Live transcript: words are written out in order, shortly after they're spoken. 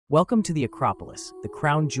Welcome to the Acropolis, the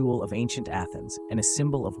crown jewel of ancient Athens and a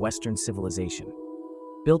symbol of Western civilization.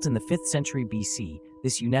 Built in the 5th century BC,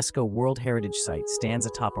 this UNESCO World Heritage site stands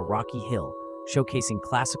atop a rocky hill, showcasing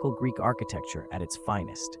classical Greek architecture at its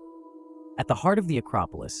finest. At the heart of the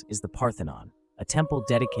Acropolis is the Parthenon, a temple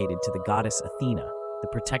dedicated to the goddess Athena, the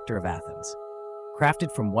protector of Athens.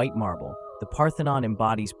 Crafted from white marble, the Parthenon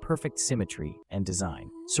embodies perfect symmetry and design.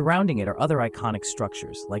 Surrounding it are other iconic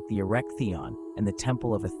structures like the Erechtheion and the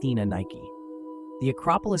Temple of Athena Nike. The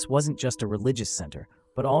Acropolis wasn't just a religious center,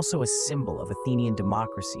 but also a symbol of Athenian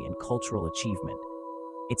democracy and cultural achievement.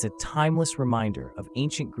 It's a timeless reminder of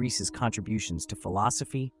ancient Greece's contributions to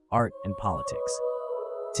philosophy, art, and politics.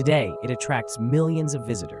 Today, it attracts millions of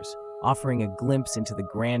visitors, offering a glimpse into the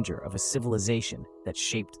grandeur of a civilization that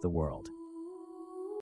shaped the world.